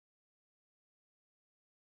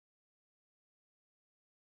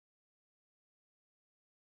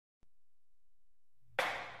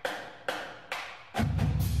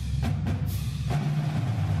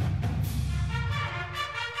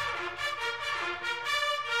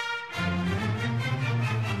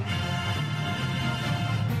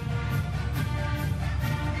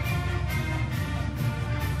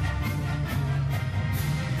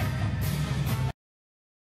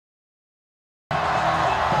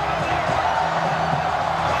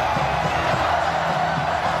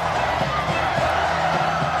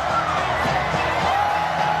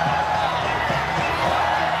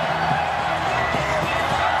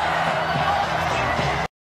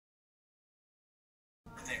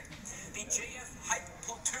JF Hype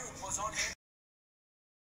Platoon was on hand.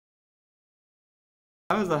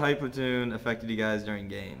 How has the hype platoon affected you guys during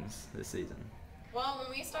games this season? Well,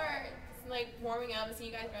 when we start like warming up and see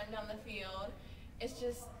you guys run down the field, it's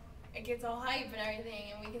just it gets all hype and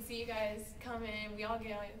everything, and we can see you guys come in. We all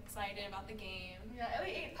get excited about the game. Yeah,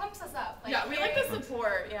 it pumps us up. Yeah, we like the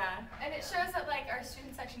support. Yeah, and it shows that like our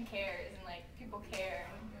student section cares and like people care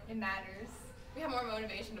and it matters. We have more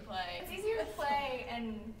motivation to play. It's easier to play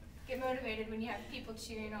and get motivated when you have people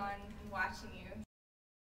cheering on and watching you.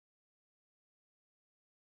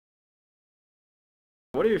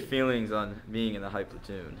 What are your feelings on being in the hype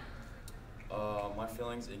platoon? My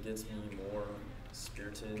feelings, it gets me more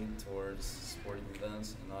spirited towards sporting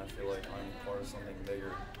events, and I feel like I'm part of something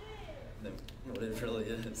bigger than what it really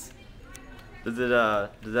is. Does it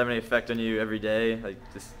have any effect on you every day, like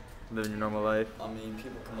just living your normal life? I mean,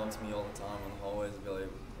 people come up to me all the time in the hallways and be like,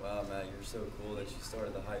 "Wow, Matt, you're so cool that you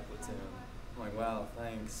started the hype platoon." I'm like, "Wow,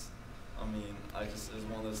 thanks." I mean, it was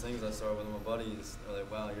one of those things I started with my buddies. They're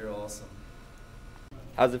like, "Wow, you're awesome."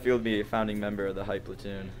 How does it feel to be a founding member of the hype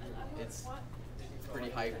platoon? It's pretty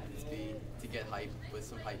hype to get hype with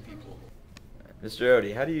some hype people. Mr.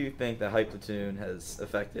 Odie, how do you think the hype platoon has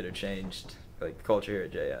affected or changed like the culture here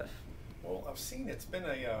at JF? Well, I've seen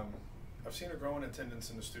a growing attendance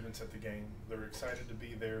in the students at the game. They're excited to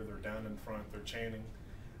be there. They're down in front. They're chanting.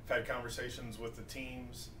 I've had conversations with the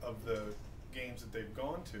teams of the games that they've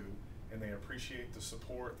gone to, and they appreciate the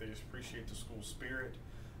support. They appreciate the school spirit.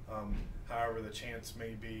 However, the chants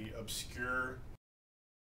may be obscure.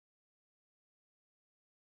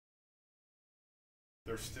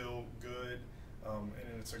 They're still good,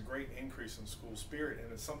 and it's a great increase in school spirit,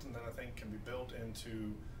 and it's something that I think can be built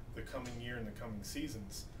into the coming year and the coming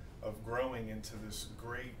seasons of growing into this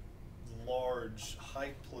great, large,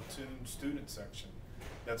 hype platoon student section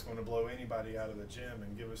that's going to blow anybody out of the gym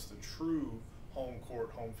and give us the true home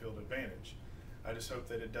court, home field advantage. I just hope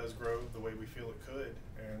that it does grow the way we feel it could,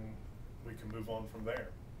 and we can move on from there.